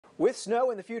With snow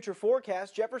in the future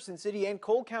forecast, Jefferson City and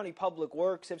Cole County Public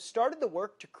Works have started the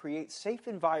work to create safe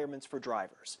environments for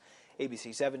drivers. ABC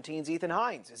 17's Ethan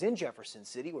Hines is in Jefferson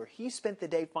City, where he spent the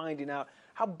day finding out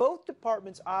how both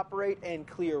departments operate and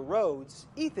clear roads.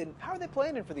 Ethan, how are they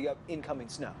planning for the incoming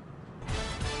snow?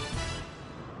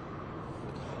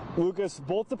 Lucas,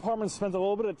 both departments spent a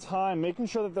little bit of time making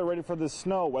sure that they're ready for this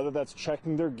snow, whether that's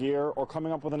checking their gear or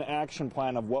coming up with an action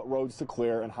plan of what roads to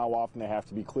clear and how often they have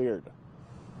to be cleared.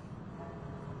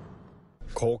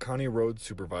 Cole County Road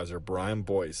Supervisor Brian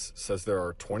Boyce says there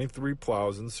are 23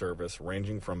 plows in service,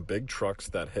 ranging from big trucks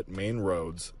that hit main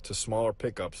roads to smaller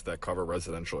pickups that cover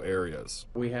residential areas.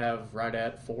 We have right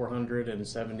at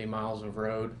 470 miles of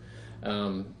road,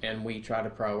 and we try to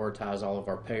prioritize all of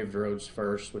our paved roads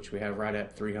first, which we have right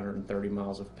at 330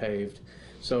 miles of paved.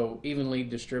 So evenly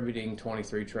distributing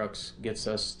 23 trucks gets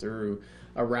us through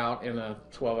a route in a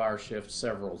 12-hour shift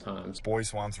several times.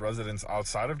 Boyce wants residents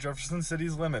outside of Jefferson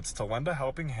City's limits to lend a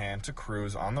helping hand to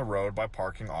crews on the road by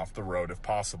parking off the road if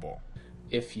possible.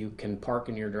 If you can park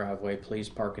in your driveway, please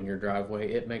park in your driveway.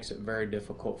 It makes it very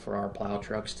difficult for our plow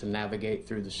trucks to navigate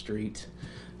through the street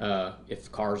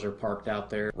if cars are parked out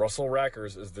there. Russell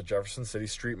Rackers is the Jefferson City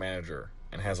street manager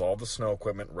and has all the snow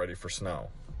equipment ready for snow.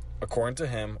 According to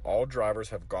him, all drivers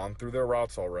have gone through their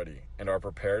routes already and are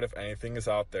prepared if anything is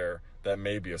out there that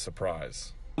may be a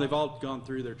surprise. They've all gone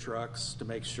through their trucks to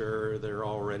make sure they're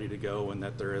all ready to go and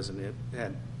that there isn't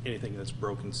had anything that's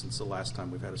broken since the last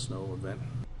time we've had a snow event.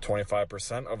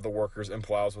 25% of the workers in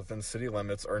plows within city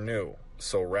limits are new,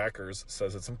 so Rackers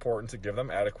says it's important to give them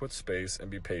adequate space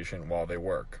and be patient while they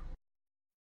work.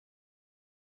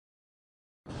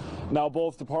 Now,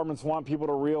 both departments want people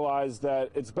to realize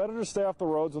that it's better to stay off the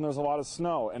roads when there's a lot of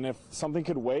snow, and if something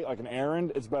could wait, like an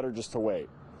errand, it's better just to wait.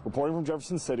 Reporting from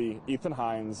Jefferson City, Ethan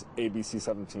Hines, ABC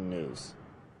 17 News.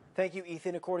 Thank you,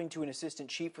 Ethan. According to an assistant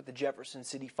chief with the Jefferson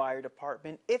City Fire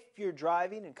Department, if you're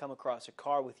driving and come across a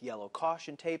car with yellow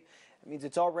caution tape, it means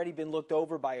it's already been looked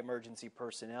over by emergency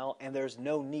personnel and there's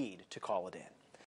no need to call it in.